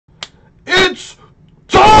It's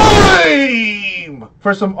time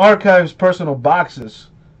for some Archives personal boxes.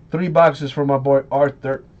 3 boxes for my boy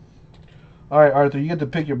Arthur. Alright, Arthur, you get to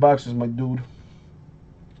pick your boxes, my dude.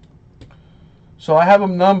 So I have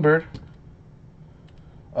them numbered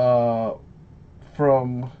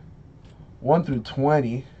from 1 through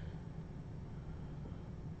 20.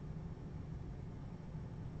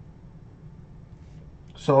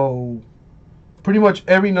 So pretty much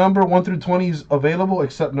every number 1 through 20 is available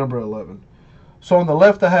except number 11. So on the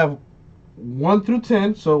left I have 1 through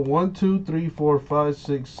 10. So 1, 2, 3, 4, 5,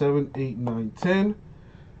 6, 7, 8, 9, 10.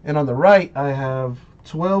 And on the right I have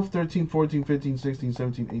 12, 13, 14, 15, 16,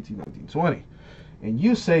 17, 18, 19, 20. And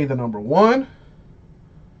you say the number 1.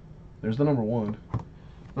 There's the number 1.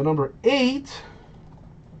 The number 8.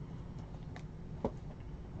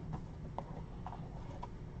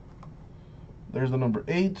 There's the number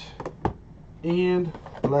 8. And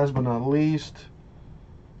last but not least,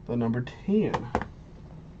 the number 10.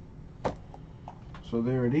 So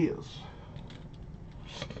there it is.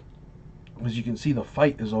 As you can see, the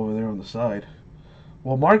fight is over there on the side.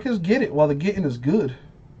 Well, Marcus, get it while the getting is good.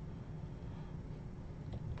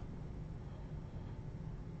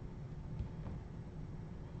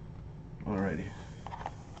 Alrighty.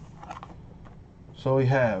 So we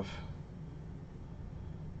have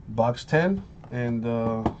box 10, and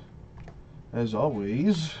as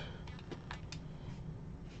always,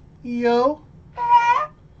 yo,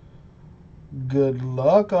 good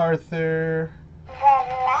luck, Arthur.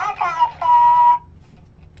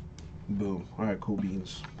 Boom. Alright, cool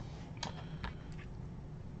beans.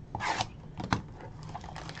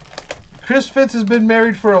 Chris Fitz has been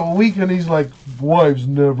married for a week and he's like, wives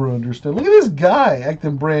never understand. Look at this guy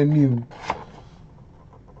acting brand new.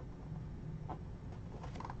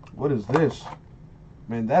 What is this?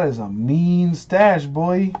 Man, that is a mean stash,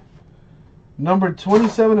 boy. Number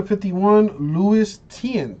 27 to 51, Louis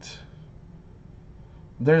Tient.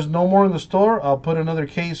 There's no more in the store. I'll put another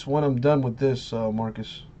case when I'm done with this,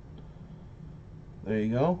 Marcus. There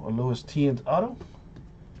you go. A Louis Tient auto.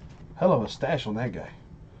 Hell of a stash on that guy.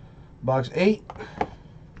 Box 8.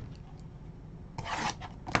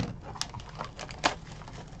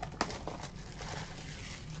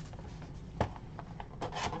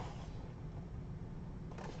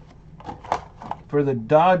 For the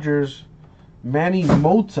Dodgers, Manny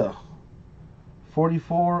Mota.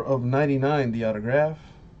 44 of 99, the autograph.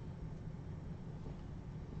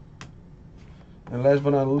 And last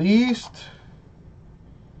but not least,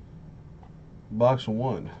 box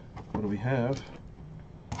 1. What do we have?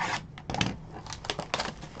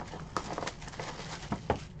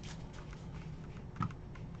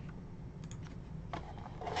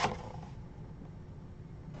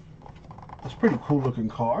 That's a pretty cool looking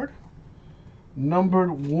card.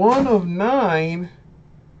 Numbered 1 of 9,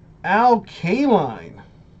 Al Kaline.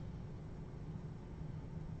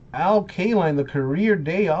 Al Kaline, the career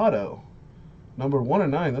day auto. Number 1 of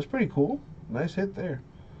 9. That's pretty cool. Nice hit there.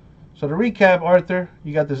 So to recap, Arthur,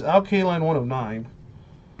 you got this Al Kaline 1 of 9.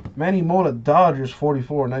 Manny Mota Dodgers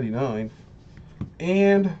 44/99.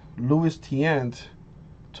 And Louis Tient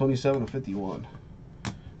 27 of 51.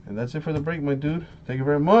 And that's it for the break, my dude. Thank you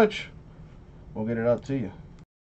very much. We'll get it out to you.